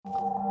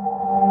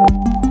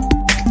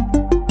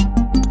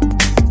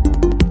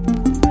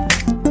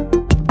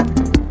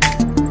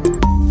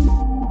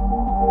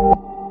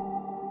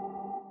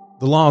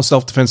Law of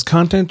Self-Defense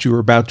content you are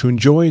about to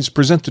enjoy is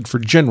presented for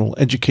general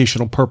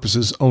educational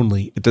purposes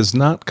only. It does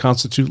not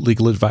constitute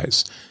legal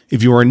advice.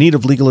 If you are in need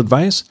of legal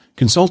advice,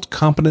 consult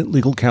competent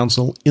legal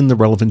counsel in the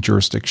relevant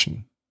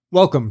jurisdiction.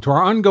 Welcome to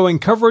our ongoing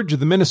coverage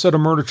of the Minnesota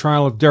murder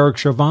trial of Derek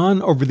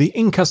Chauvin over the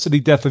in-custody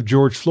death of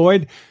George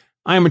Floyd.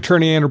 I am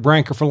attorney Andrew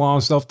Branca for Law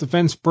of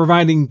Self-Defense,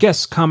 providing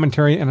guest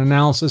commentary and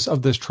analysis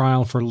of this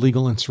trial for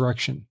Legal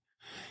Insurrection.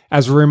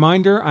 As a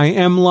reminder, I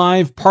am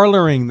live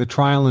parloring the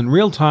trial in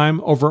real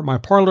time over at my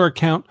Parler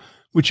account,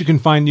 which you can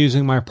find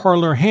using my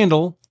Parler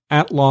handle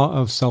at Law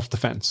of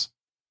Self-Defense.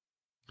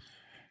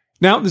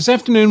 Now, this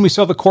afternoon, we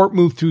saw the court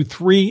move through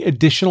 3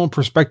 additional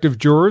prospective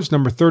jurors,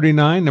 number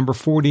 39, number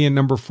 40, and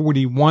number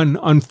 41.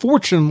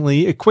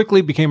 Unfortunately, it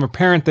quickly became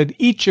apparent that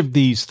each of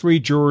these 3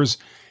 jurors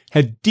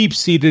had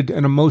deep-seated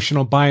and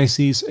emotional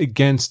biases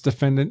against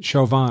defendant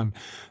Chauvin.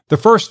 The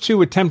first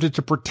 2 attempted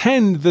to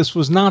pretend this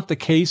was not the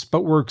case,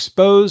 but were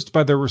exposed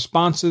by their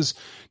responses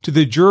to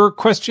the juror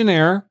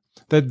questionnaire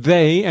that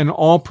they and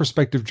all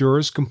prospective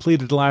jurors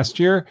completed last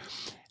year.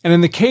 And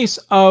in the case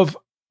of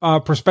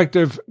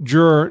prospective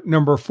juror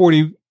number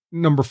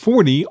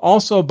 40,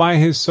 also by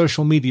his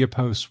social media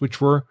posts, which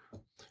were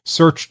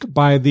searched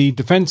by the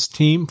defense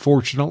team,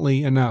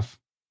 fortunately enough.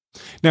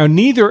 Now,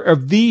 neither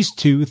of these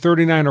 2,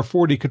 39 or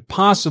 40, could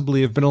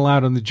possibly have been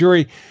allowed on the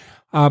jury,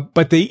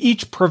 but they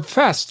each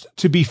professed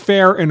to be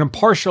fair and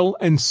impartial,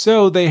 and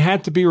so they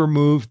had to be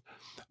removed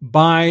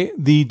by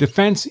the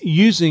defense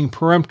using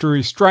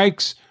peremptory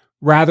strikes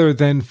rather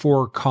than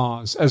for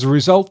cause. As a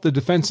result, the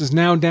defense is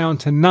now down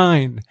to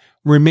 9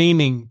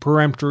 remaining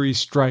peremptory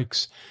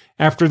strikes.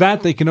 After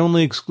that, they can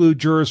only exclude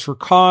jurors for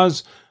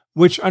cause,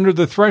 which under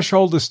the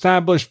threshold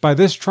established by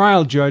this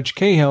trial judge,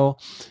 Cahill,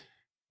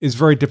 is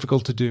very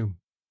difficult to do.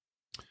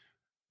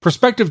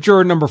 Prospective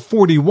juror number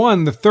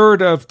 41, the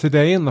third of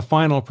today and the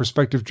final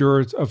prospective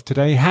juror of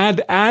today,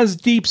 had as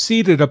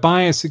deep-seated a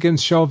bias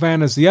against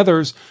Chauvin as the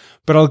others,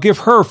 but I'll give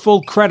her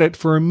full credit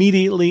for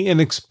immediately and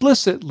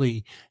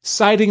explicitly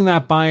citing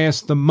that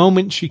bias the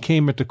moment she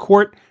came into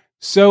court,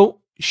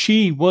 so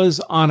she was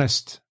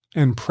honest,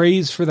 and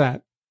praise for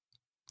that.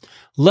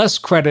 Less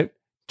credit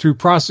to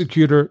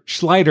prosecutor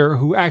Schleider,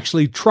 who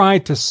actually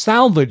tried to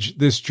salvage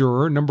this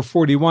juror, number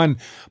 41,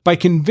 by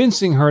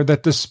convincing her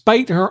that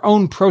despite her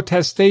own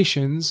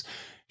protestations,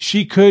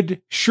 she could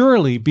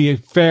surely be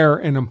fair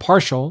and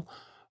impartial.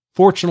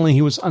 Fortunately,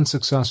 he was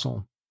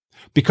unsuccessful.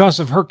 Because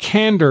of her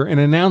candor in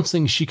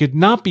announcing she could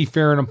not be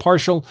fair and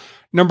impartial,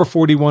 number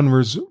 41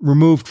 was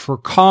removed for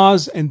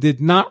cause and did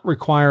not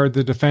require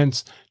the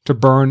defense to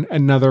burn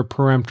another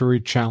peremptory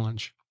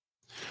challenge.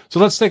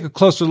 So let's take a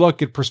closer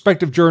look at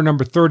prospective juror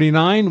number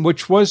 39,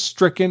 which was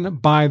stricken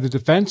by the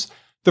defense.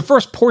 The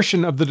first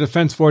portion of the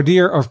defense voir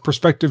dire of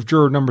prospective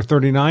juror number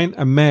 39,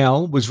 a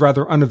male, was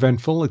rather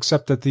uneventful,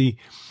 except that the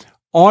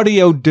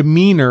audio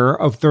demeanor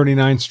of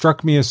 39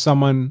 struck me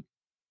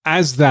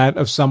as that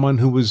of someone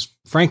who was,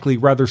 frankly,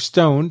 rather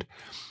stoned.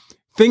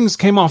 Things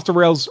came off the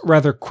rails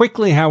rather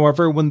quickly,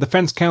 however, when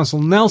defense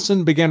counsel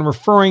Nelson began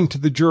referring to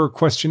the juror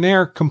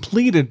questionnaire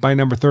completed by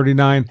number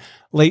 39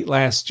 late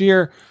last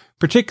year,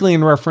 particularly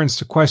in reference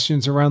to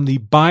questions around the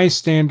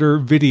bystander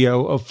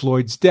video of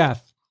Floyd's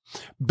death.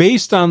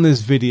 Based on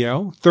this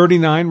video,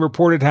 39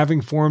 reported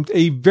having formed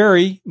a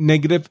very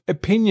negative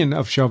opinion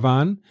of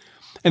Chauvin,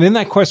 and in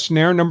that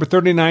questionnaire, number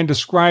 39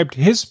 described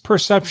his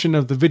perception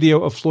of the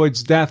video of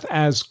Floyd's death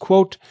as,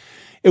 quote,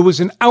 "It was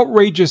an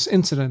outrageous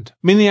incident.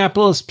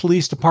 Minneapolis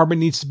Police Department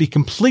needs to be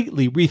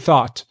completely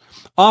rethought.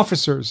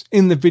 Officers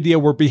in the video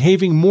were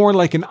behaving more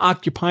like an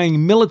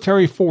occupying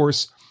military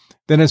force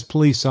than as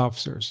police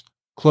officers."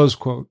 Close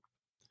quote.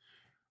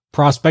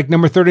 Prospect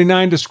number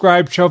 39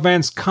 described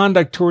Chauvin's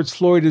conduct towards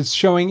Floyd as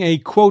showing a,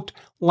 quote,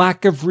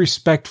 "lack of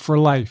respect for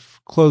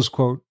life," close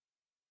quote.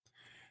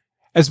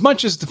 As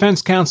much as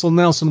defense counsel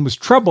Nelson was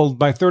troubled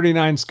by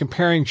 39's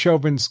comparing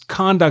Chauvin's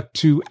conduct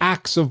to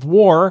acts of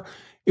war,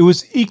 it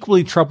was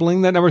equally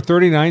troubling that number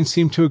 39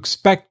 seemed to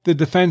expect the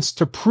defense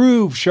to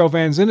prove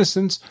Chauvin's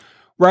innocence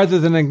rather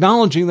than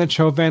acknowledging that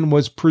Chauvin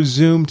was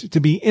presumed to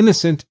be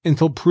innocent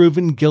until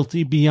proven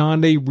guilty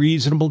beyond a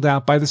reasonable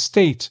doubt by the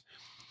state.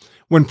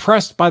 When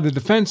pressed by the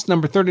defense,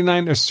 number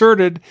 39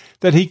 asserted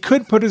that he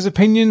could put his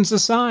opinions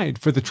aside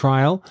for the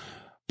trial,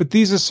 but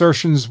these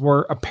assertions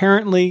were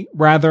apparently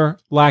rather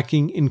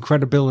lacking in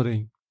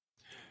credibility.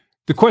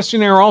 The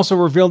questionnaire also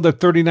revealed that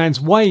 39's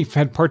wife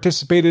had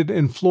participated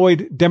in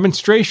Floyd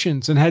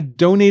demonstrations and had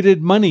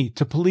donated money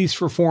to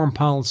police reform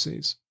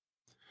policies.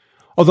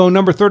 Although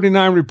number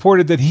 39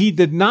 reported that he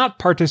did not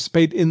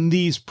participate in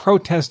these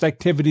protest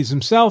activities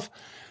himself,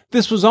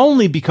 this was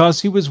only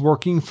because he was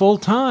working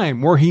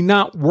full-time. Were he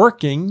not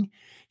working,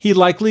 he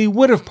likely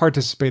would have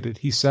participated,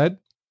 he said.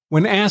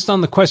 When asked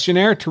on the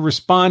questionnaire to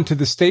respond to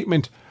the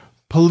statement,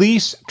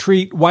 "Police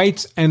treat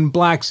whites and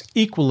blacks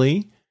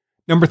equally,"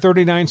 number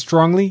 39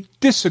 strongly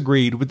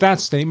disagreed with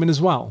that statement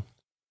as well.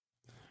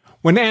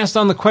 When asked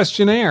on the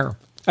questionnaire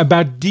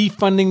about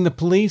defunding the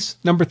police,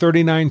 number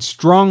 39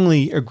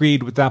 strongly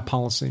agreed with that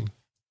policy.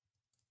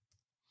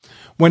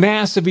 When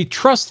asked if he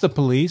trusts the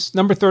police,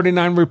 number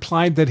 39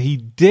 replied that he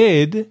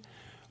did,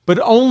 but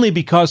only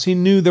because he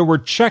knew there were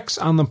checks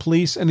on the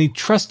police and he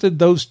trusted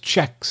those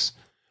checks,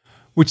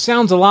 which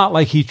sounds a lot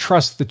like he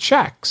trusts the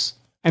checks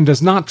and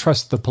does not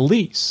trust the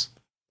police.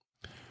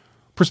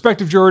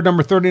 Prospective juror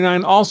number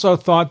 39 also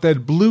thought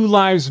that Blue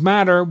Lives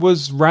Matter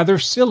was rather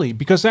silly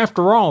because,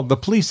 after all, the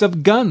police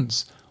have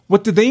guns.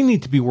 What do they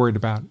need to be worried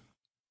about?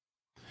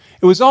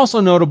 It was also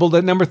notable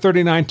that number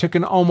 39 took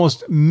an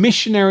almost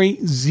missionary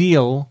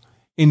zeal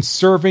in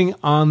serving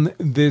on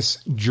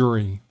this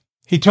jury.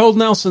 He told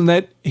Nelson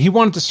that he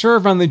wanted to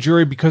serve on the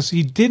jury because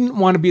he didn't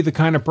want to be the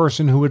kind of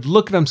person who would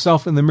look at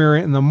himself in the mirror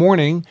in the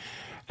morning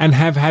and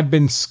have had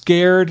been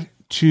scared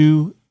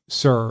to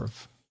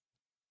serve.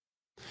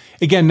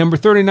 Again, number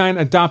 39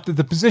 adopted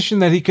the position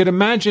that he could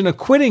imagine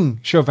acquitting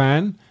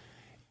Chauvin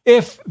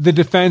if the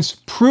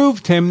defense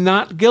proved him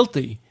not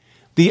guilty,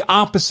 the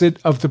opposite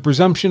of the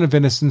presumption of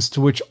innocence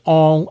to which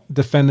all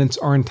defendants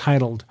are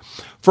entitled.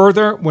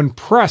 Further, when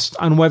pressed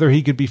on whether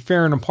he could be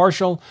fair and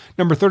impartial,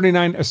 number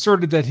 39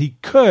 asserted that he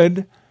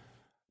could,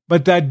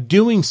 but that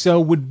doing so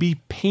would be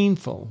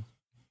painful.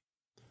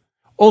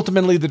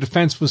 Ultimately, the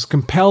defense was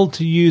compelled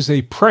to use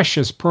a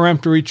precious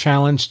peremptory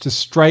challenge to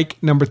strike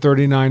number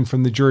 39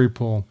 from the jury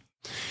pool.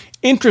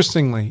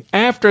 Interestingly,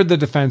 after the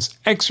defense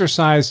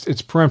exercised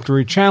its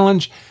peremptory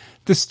challenge,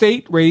 the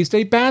state raised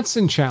a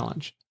Batson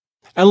challenge,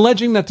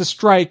 alleging that the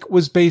strike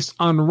was based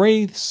on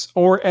race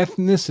or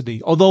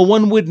ethnicity, although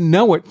one wouldn't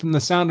know it from the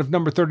sound of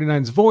number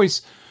 39's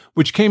voice,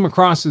 which came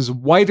across as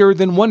whiter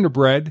than Wonder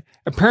Bread.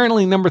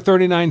 Apparently, number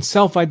 39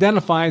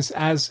 self-identifies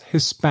as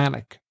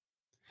Hispanic.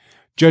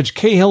 Judge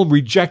Cahill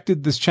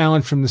rejected this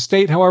challenge from the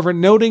state, however,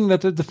 noting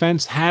that the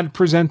defense had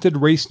presented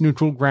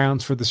race-neutral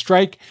grounds for the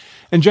strike,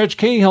 and Judge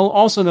Cahill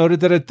also noted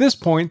that at this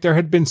point there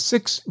had been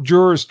 6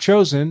 jurors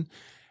chosen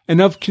and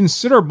of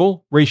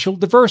considerable racial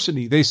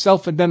diversity. They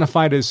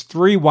self-identified as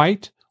 3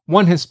 white,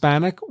 1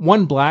 Hispanic,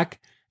 1 black,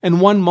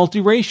 and 1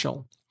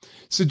 multiracial,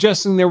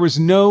 suggesting there was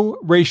no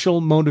racial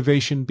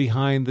motivation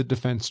behind the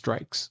defense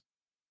strikes.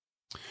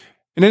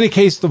 In any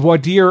case, the voir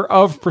dire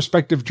of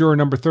prospective juror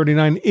number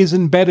 39 is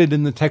embedded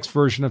in the text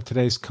version of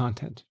today's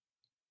content.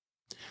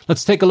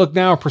 Let's take a look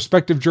now at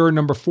prospective juror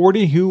number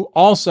 40, who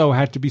also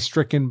had to be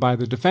stricken by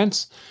the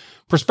defense.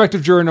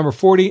 Prospective juror number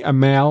 40, a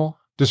male,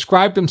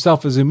 described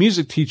himself as a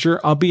music teacher,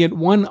 albeit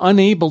one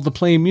unable to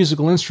play a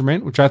musical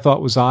instrument, which I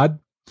thought was odd.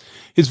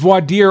 His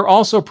voir dire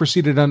also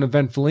proceeded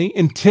uneventfully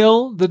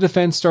until the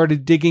defense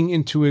started digging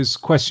into his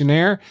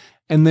questionnaire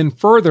and then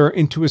further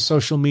into his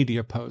social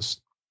media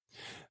post.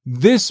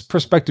 This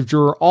prospective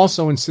juror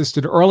also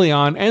insisted early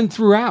on and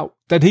throughout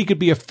that he could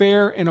be a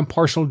fair and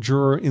impartial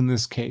juror in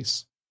this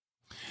case.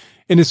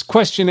 In his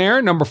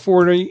questionnaire, number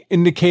 40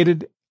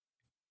 indicated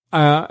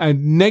a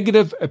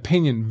negative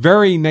opinion,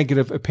 very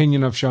negative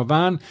opinion of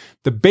Chauvin.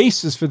 The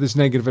basis for this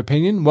negative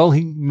opinion, well,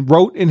 he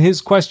wrote in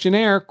his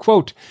questionnaire,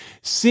 quote,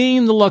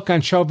 "Seeing the look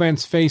on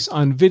Chauvin's face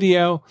on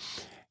video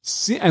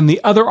and the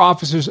other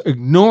officers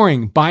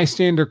ignoring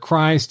bystander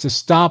cries to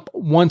stop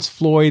once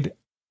Floyd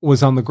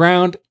was on the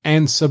ground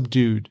and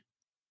subdued."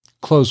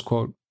 Close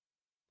quote.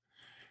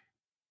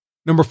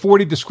 Number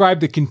 40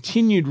 described the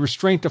continued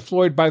restraint of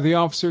Floyd by the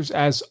officers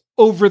as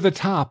over the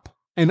top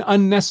and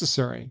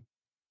unnecessary.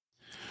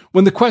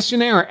 When the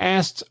questionnaire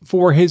asked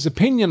for his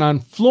opinion on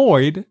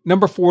Floyd,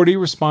 number 40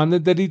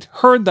 responded that he'd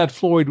heard that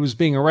Floyd was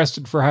being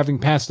arrested for having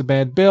passed a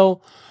bad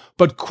bill,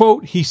 but,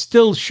 quote, he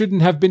still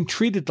shouldn't have been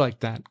treated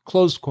like that,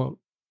 close quote.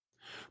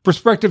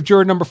 Prospective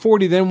juror number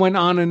 40 then went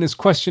on in his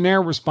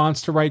questionnaire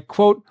response to write,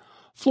 quote,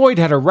 Floyd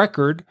had a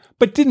record,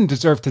 but didn't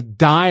deserve to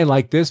die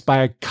like this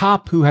by a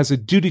cop who has a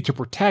duty to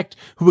protect,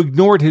 who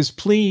ignored his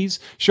pleas.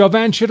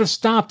 Chauvin should have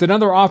stopped and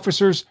other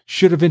officers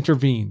should have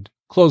intervened.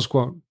 Close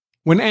quote.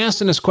 When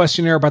asked in his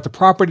questionnaire about the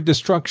property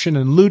destruction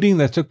and looting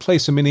that took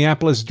place in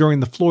Minneapolis during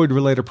the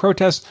Floyd-related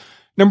protests,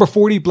 number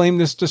 40 blamed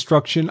this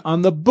destruction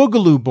on the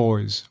Boogaloo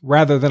Boys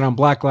rather than on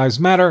Black Lives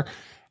Matter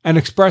and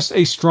expressed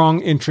a strong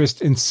interest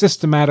in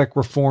systematic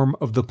reform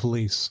of the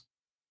police.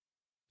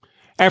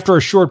 After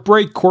a short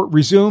break, court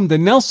resumed,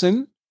 and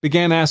Nelson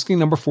began asking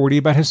number 40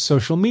 about his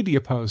social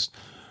media post,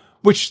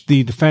 which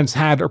the defense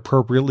had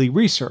appropriately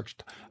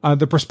researched.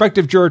 The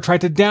prospective juror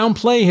tried to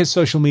downplay his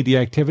social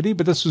media activity,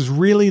 but this was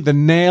really the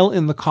nail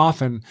in the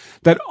coffin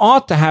that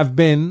ought to have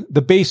been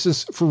the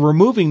basis for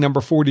removing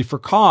number 40 for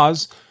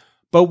cause,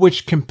 but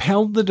which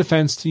compelled the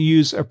defense to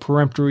use a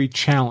peremptory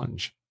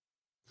challenge.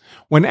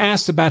 When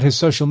asked about his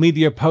social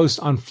media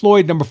post on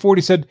Floyd, number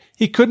 40 said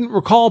he couldn't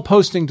recall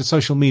posting to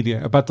social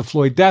media about the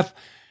Floyd death.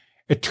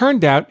 It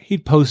turned out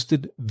he'd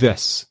posted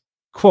this,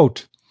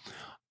 quote,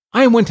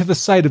 I went to the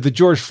site of the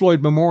George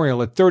Floyd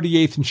Memorial at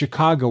 38th in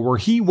Chicago where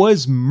he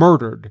was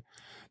murdered.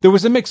 There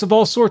was a mix of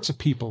all sorts of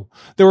people.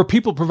 There were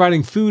people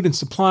providing food and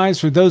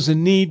supplies for those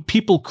in need,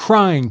 people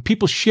crying,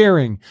 people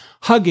sharing,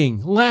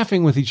 hugging,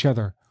 laughing with each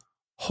other.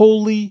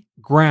 Holy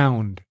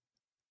ground.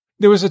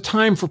 There was a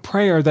time for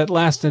prayer that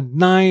lasted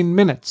 9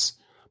 minutes.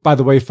 By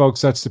the way,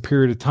 folks, that's the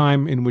period of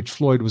time in which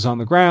Floyd was on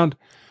the ground.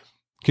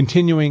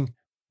 Continuing,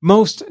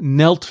 most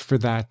knelt for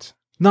that.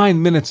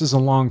 9 minutes is a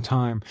long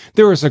time.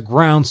 There is a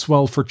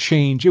groundswell for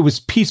change. It was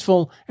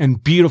peaceful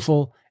and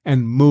beautiful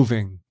and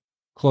moving.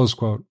 Close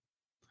quote.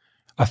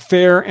 A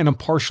fair and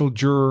impartial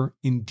juror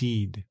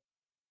indeed.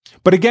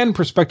 But again,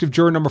 prospective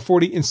juror number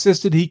 40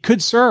 insisted he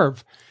could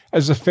serve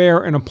as a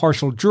fair and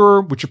impartial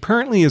juror, which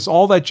apparently is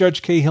all that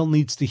Judge Cahill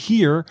needs to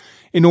hear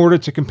in order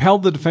to compel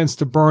the defense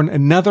to burn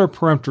another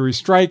peremptory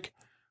strike,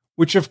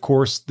 which of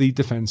course the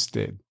defense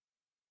did.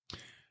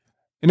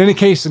 In any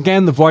case,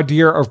 again, the voir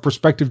dire of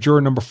prospective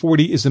juror number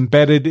 40 is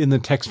embedded in the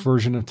text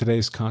version of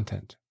today's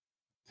content.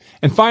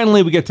 And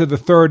finally, we get to the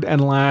third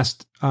and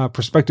last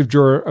prospective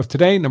juror of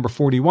today, number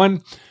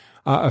 41,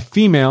 a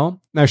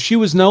female. Now, she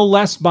was no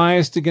less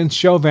biased against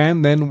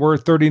Chauvin than were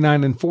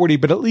 39 and 40,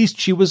 but at least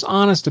she was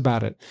honest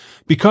about it.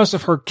 Because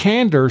of her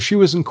candor, she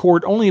was in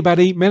court only about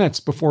 8 minutes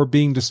before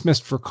being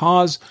dismissed for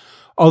cause,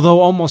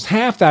 although almost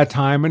half that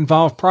time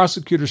involved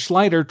Prosecutor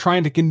Schleider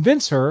trying to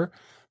convince her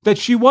that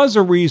she was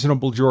a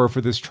reasonable juror for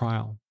this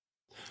trial.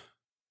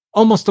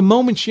 Almost the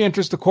moment she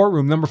enters the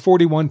courtroom, number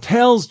 41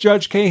 tells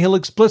Judge Cahill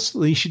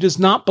explicitly she does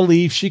not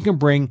believe she can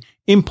bring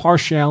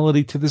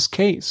impartiality to this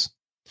case.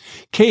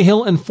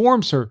 Cahill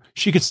informs her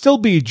she could still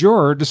be a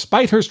juror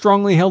despite her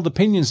strongly held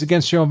opinions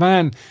against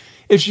Chauvin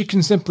if she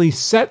can simply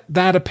set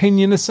that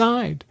opinion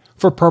aside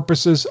for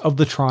purposes of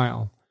the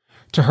trial.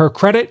 To her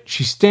credit,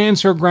 she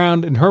stands her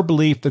ground in her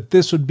belief that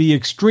this would be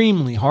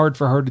extremely hard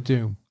for her to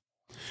do.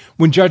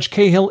 When Judge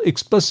Cahill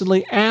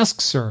explicitly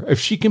asks her if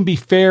she can be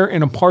fair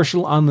and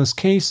impartial on this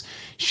case,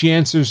 she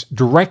answers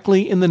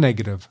directly in the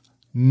negative,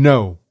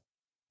 no.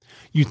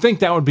 You'd think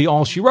that would be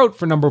all she wrote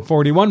for number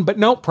 41, but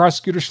no,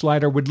 Prosecutor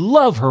Schleider would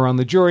love her on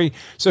the jury,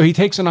 so he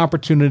takes an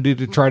opportunity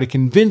to try to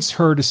convince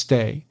her to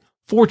stay.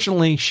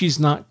 Fortunately, she's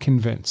not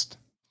convinced.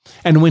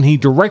 And when he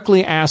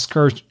directly asks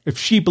her if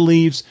she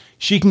believes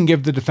she can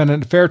give the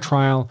defendant a fair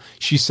trial,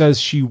 she says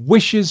she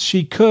wishes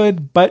she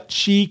could, but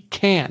she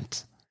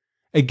can't.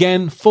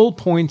 Again, full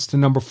points to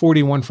number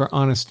 41 for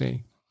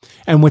honesty.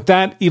 And with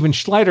that, even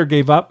Schleider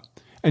gave up,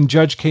 and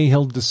Judge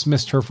Cahill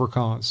dismissed her for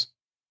cause.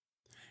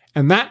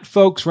 And that,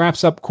 folks,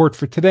 wraps up court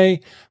for today.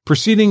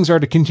 Proceedings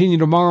are to continue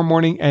tomorrow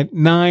morning at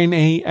 9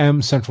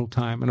 a.m. Central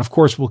Time. And of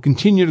course, we'll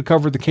continue to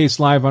cover the case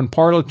live on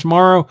Parler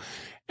tomorrow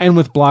and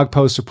with blog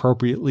posts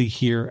appropriately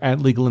here at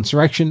Legal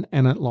Insurrection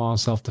and at Law of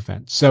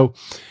Self-Defense. So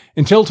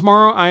until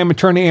tomorrow, I am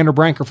attorney Andrew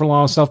Branker for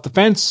Law of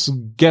Self-Defense,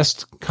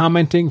 guest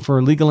commenting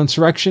for Legal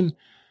Insurrection.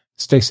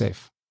 Stay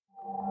safe.